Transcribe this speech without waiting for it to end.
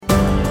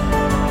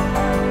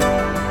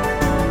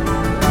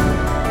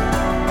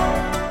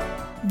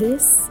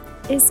This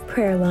is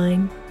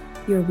Prayerline,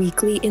 your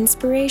weekly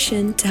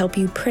inspiration to help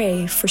you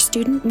pray for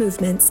student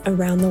movements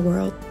around the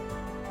world.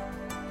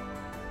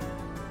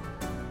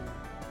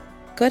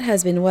 God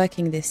has been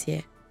working this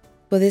year.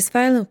 For this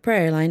final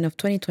Prayerline of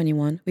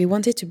 2021, we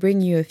wanted to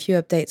bring you a few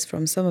updates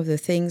from some of the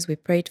things we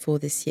prayed for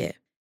this year.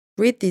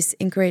 Read these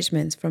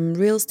encouragements from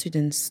real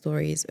students'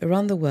 stories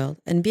around the world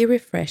and be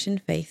refreshed in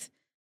faith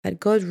that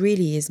God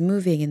really is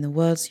moving in the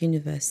world's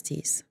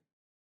universities.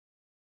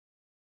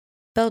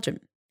 Belgium.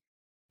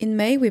 In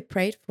May, we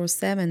prayed for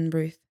Sam and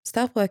Ruth,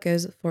 staff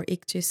workers for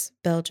Ictus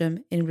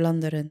Belgium in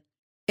Vlaanderen,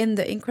 in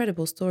the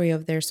incredible story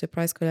of their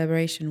surprise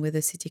collaboration with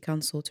the City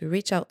Council to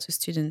reach out to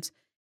students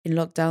in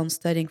lockdown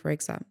studying for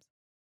exams.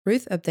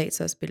 Ruth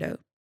updates us below.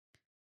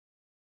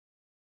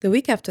 The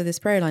week after this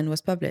prayer line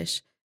was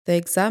published, the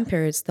exam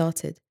period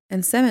started,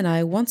 and Sam and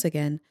I once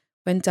again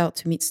went out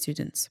to meet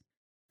students.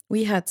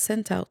 We had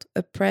sent out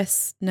a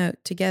press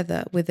note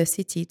together with the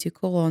city to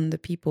call on the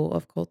people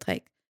of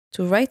Kortrijk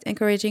to write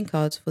encouraging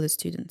cards for the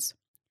students.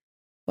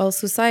 While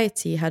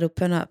society had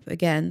opened up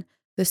again,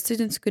 the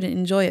students couldn't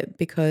enjoy it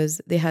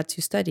because they had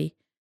to study.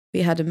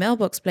 We had a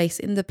mailbox placed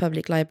in the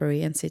public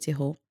library and city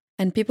hall,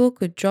 and people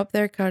could drop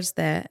their cards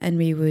there and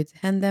we would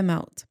hand them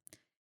out.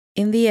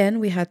 In the end,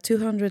 we had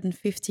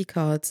 250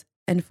 cards,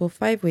 and for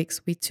 5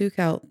 weeks we took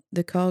out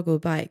the cargo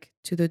bike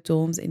to the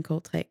dorms in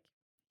Kortrijk.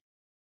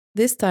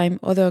 This time,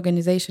 other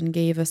organizations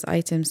gave us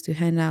items to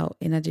hand out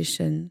in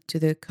addition to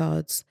the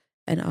cards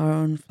and our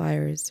own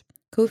flyers.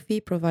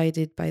 Coffee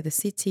provided by the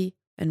city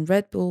and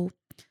Red Bull.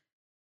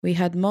 We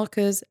had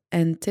markers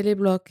and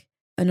Teleblock,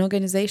 an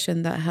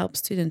organization that helps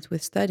students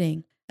with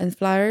studying, and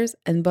flyers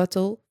and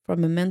bottle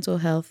from a mental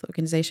health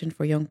organization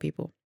for young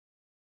people.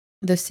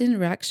 The student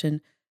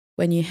reaction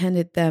when you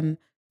handed them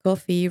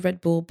coffee, Red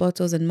Bull,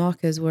 bottles and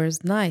markers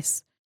was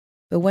nice.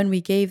 But when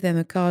we gave them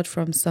a card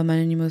from some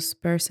anonymous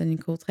person in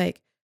Kortrijk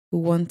who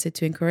wanted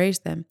to encourage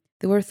them,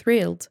 they were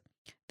thrilled.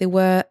 They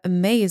were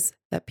amazed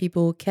that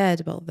people cared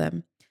about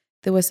them.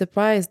 They were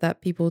surprised that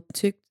people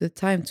took the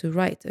time to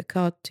write a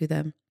card to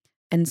them,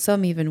 and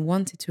some even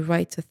wanted to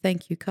write a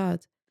thank you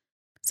card.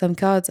 Some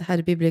cards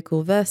had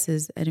biblical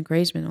verses and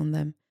encouragement on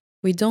them.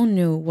 We don't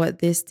know what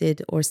this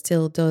did or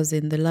still does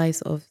in the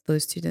lives of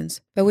those students,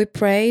 but we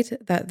prayed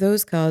that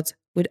those cards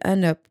would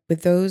end up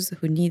with those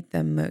who need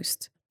them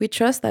most. We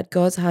trust that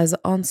God has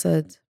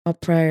answered our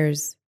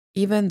prayers,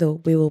 even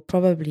though we will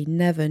probably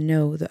never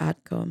know the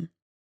outcome.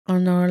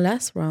 On our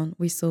last round,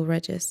 we saw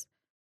Regis,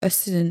 a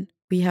student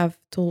we have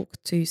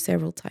talked to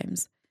several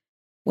times.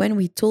 When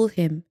we told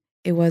him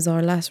it was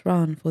our last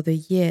round for the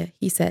year,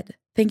 he said,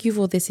 "Thank you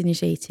for this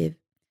initiative.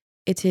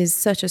 It is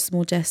such a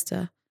small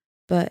gesture,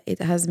 but it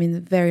has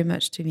meant very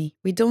much to me."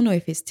 We don't know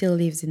if he still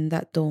lives in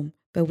that dorm,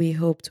 but we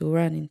hope to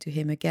run into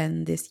him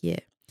again this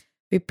year.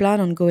 We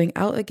plan on going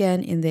out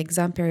again in the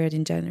exam period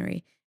in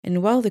January.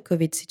 And while the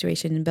COVID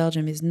situation in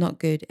Belgium is not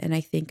good, and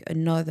I think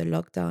another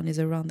lockdown is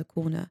around the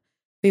corner,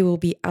 we will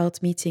be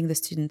out meeting the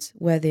students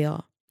where they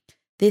are.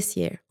 This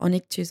year, on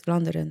Ictus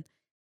Vlaanderen,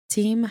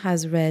 team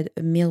has read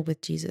A Meal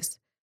with Jesus.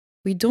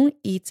 We don't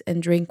eat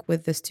and drink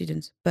with the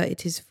students, but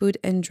it is food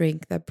and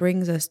drink that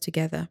brings us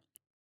together.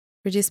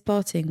 Regis'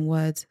 parting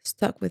words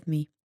stuck with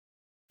me.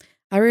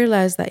 I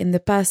realized that in the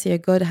past year,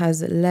 God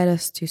has led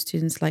us to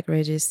students like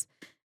Regis,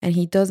 and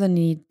he doesn't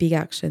need big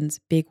actions,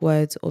 big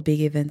words, or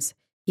big events.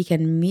 He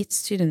can meet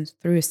students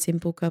through a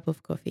simple cup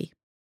of coffee.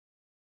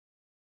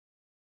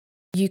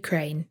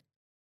 Ukraine.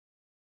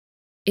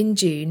 In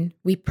June,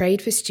 we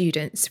prayed for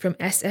students from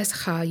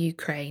SSH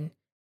Ukraine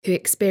who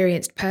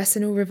experienced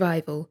personal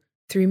revival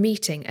through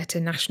meeting at a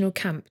national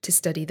camp to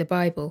study the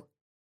Bible.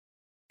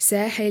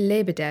 Serhei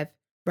Lebedev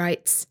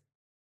writes,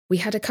 "We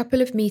had a couple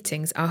of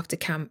meetings after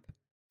camp,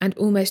 and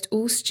almost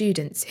all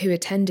students who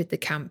attended the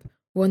camp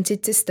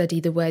wanted to study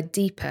the word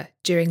deeper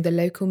during the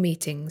local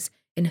meetings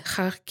in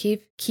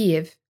Kharkiv,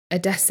 Kiev,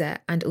 Odessa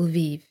and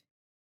Lviv.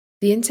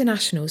 The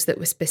internationals that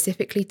were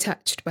specifically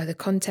touched by the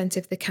content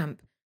of the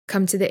camp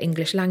come to the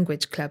English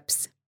language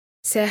clubs."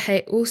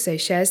 Serhei also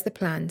shares the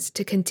plans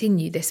to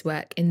continue this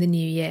work in the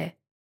new year.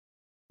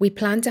 "We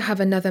plan to have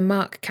another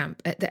Mark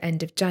camp at the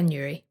end of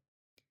January.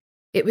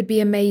 It would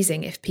be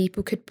amazing if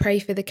people could pray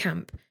for the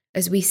camp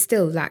as we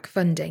still lack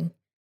funding,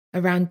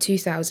 around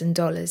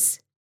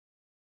 $2,000.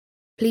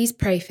 Please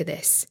pray for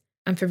this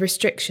and for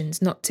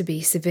restrictions not to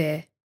be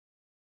severe.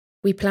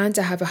 We plan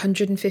to have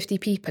 150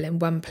 people in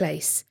one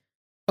place,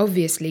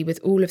 obviously with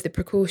all of the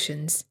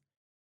precautions,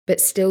 but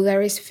still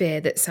there is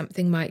fear that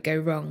something might go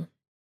wrong.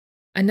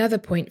 Another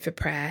point for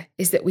prayer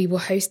is that we will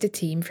host a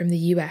team from the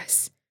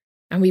US,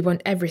 and we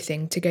want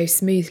everything to go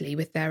smoothly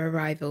with their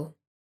arrival."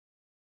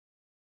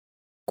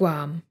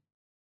 Guam.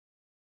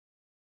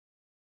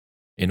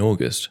 In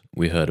August,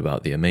 we heard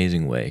about the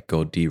amazing way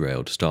God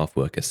derailed staff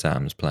worker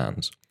Sam's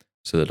plans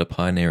so that a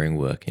pioneering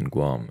work in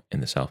Guam in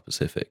the South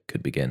Pacific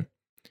could begin.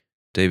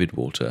 David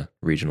Walter,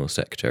 Regional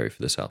Secretary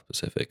for the South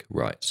Pacific,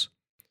 writes,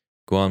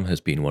 "Guam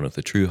has been one of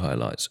the true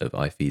highlights of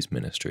IFE's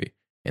ministry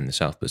in the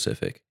South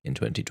Pacific in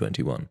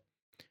 2021.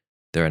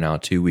 There are now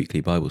 2 weekly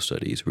Bible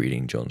studies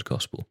reading John's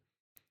Gospel.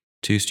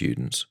 2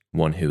 students,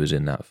 one who was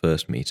in that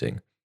first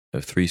meeting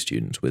of 3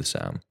 students with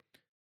Sam,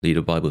 lead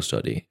a Bible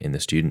study in the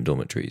student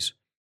dormitories,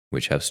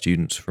 which have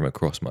students from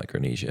across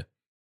Micronesia.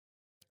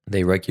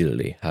 They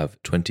regularly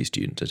have 20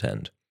 students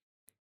attend.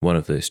 One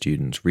of those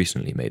students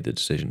recently made the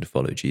decision to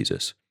follow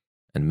Jesus,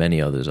 and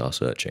many others are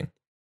searching.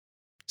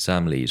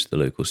 Sam leads the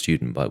local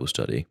student Bible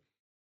study,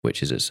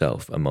 which is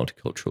itself a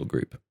multicultural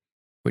group,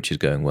 which is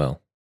going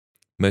well.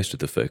 Most of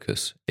the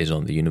focus is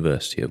on the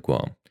University of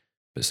Guam,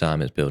 but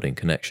Sam is building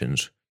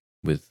connections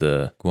with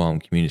the Guam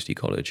Community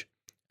College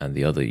and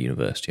the other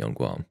university on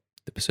Guam,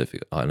 the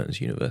Pacific Islands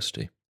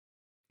University.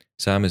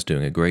 Sam is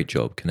doing a great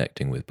job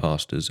connecting with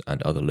pastors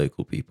and other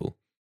local people,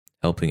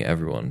 helping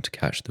everyone to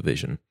catch the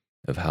vision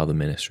of how the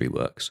ministry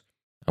works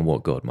and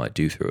what God might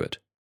do through it,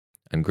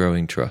 and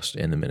growing trust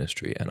in the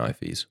ministry and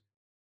IFES.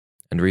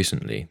 And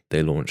recently,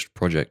 they launched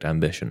Project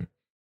Ambition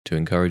to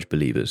encourage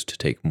believers to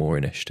take more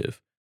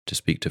initiative to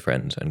speak to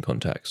friends and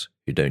contacts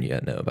who don't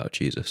yet know about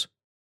Jesus.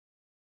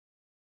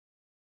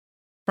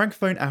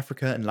 Francophone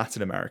Africa and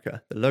Latin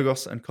America, the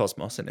Logos and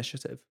Cosmos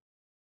Initiative.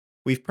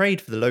 We've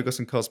prayed for the Logos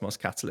and Cosmos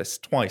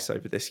catalysts twice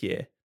over this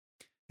year.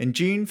 In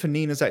June for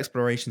Nina's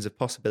explorations of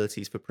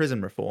possibilities for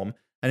prison reform,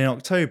 and in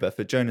October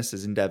for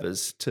Jonas's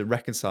endeavours to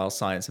reconcile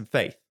science and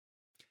faith.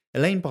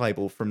 Elaine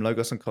Bible from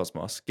Logos and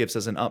Cosmos gives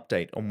us an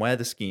update on where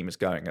the scheme is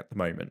going at the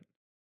moment.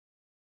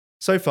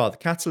 So far, the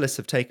catalysts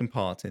have taken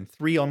part in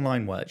 3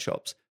 online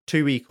workshops,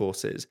 2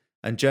 e-courses,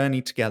 and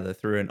journeyed together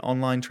through an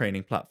online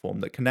training platform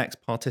that connects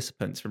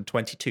participants from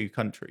 22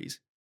 countries.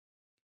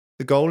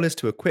 The goal is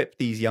to equip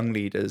these young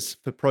leaders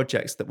for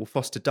projects that will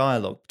foster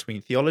dialogue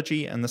between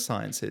theology and the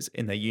sciences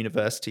in their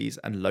universities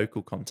and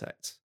local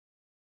contexts.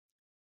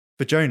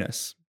 For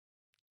Jonas,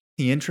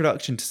 the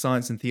Introduction to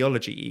Science and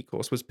Theology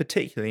e-course was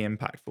particularly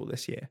impactful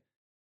this year.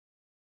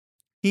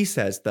 He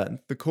says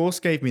that the course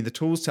gave me the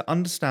tools to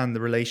understand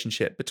the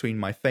relationship between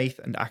my faith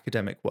and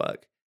academic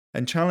work,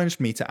 and challenged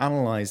me to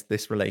analyse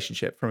this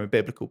relationship from a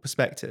biblical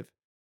perspective.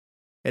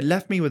 It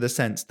left me with a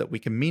sense that we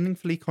can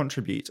meaningfully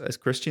contribute as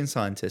Christian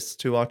scientists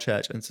to our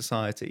church and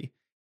society.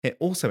 It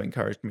also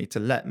encouraged me to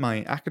let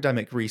my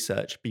academic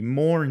research be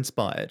more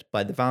inspired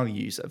by the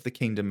values of the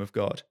kingdom of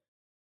God.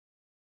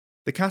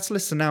 The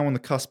catalysts are now on the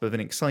cusp of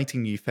an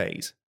exciting new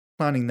phase,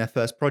 planning their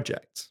first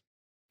projects.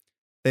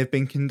 They've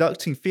been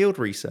conducting field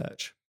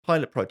research,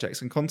 pilot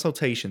projects and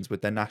consultations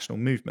with their national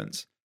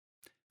movements.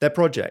 Their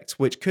projects,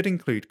 which could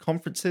include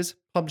conferences,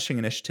 publishing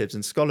initiatives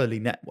and scholarly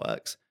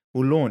networks,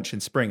 will launch in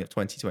spring of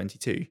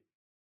 2022.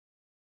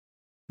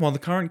 While the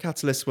current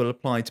catalysts will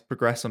apply to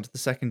progress onto the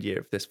second year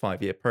of this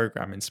 5-year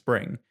programme in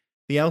spring,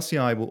 the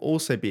LCI will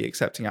also be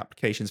accepting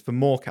applications for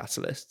more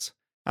catalysts.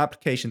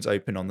 Applications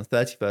open on the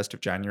 31st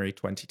of January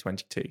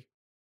 2022.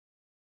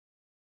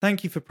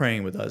 Thank you for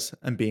praying with us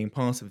and being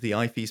part of the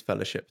IFES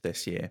Fellowship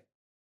this year.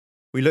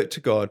 We look to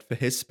God for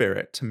His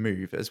Spirit to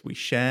move as we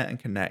share and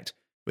connect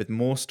with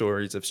more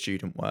stories of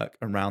student work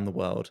around the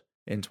world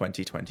in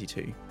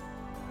 2022.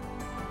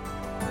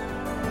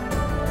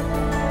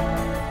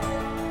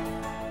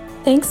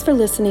 Thanks for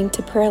listening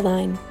to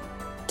Prayerline.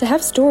 To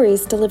have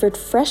stories delivered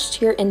fresh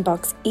to your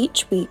inbox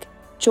each week,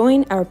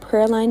 join our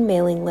Prayerline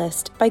mailing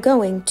list by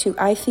going to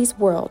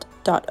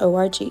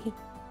ifesworld.org.